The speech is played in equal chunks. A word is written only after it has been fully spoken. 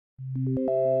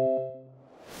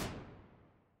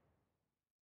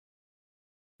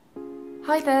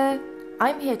Hi there!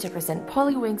 I'm here to present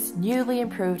Polywink's newly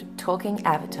improved talking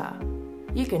avatar.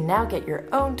 You can now get your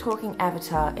own talking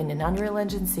avatar in an Unreal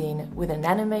Engine scene with an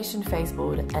animation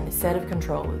faceboard and a set of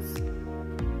controllers.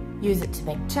 Use it to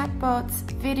make chatbots,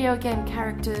 video game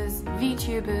characters,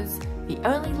 VTubers. The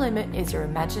only limit is your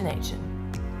imagination.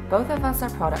 Both of us are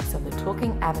products of the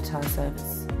Talking Avatar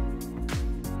service.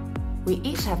 We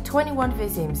each have 21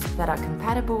 visemes that are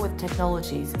compatible with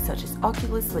technologies such as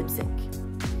Oculus Livelink.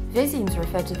 Visemes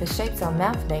refer to the shapes our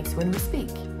mouth makes when we speak.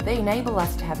 They enable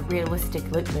us to have realistic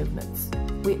lip movements.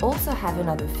 We also have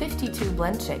another 52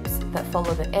 blend shapes that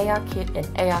follow the ARKit and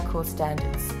ARCore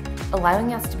standards,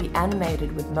 allowing us to be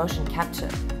animated with motion capture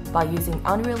by using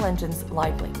Unreal Engine's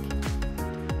Livelink.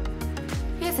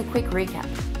 Here's a quick recap.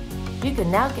 You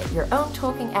can now get your own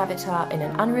talking avatar in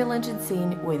an Unreal Engine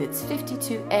scene with its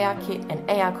 52 ARKit and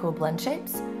ARCore blend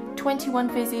shapes, 21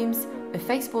 visemes, a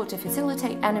faceboard to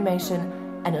facilitate animation,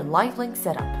 and a Livelink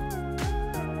setup.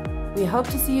 We hope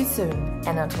to see you soon,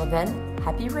 and until then,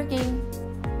 happy rigging!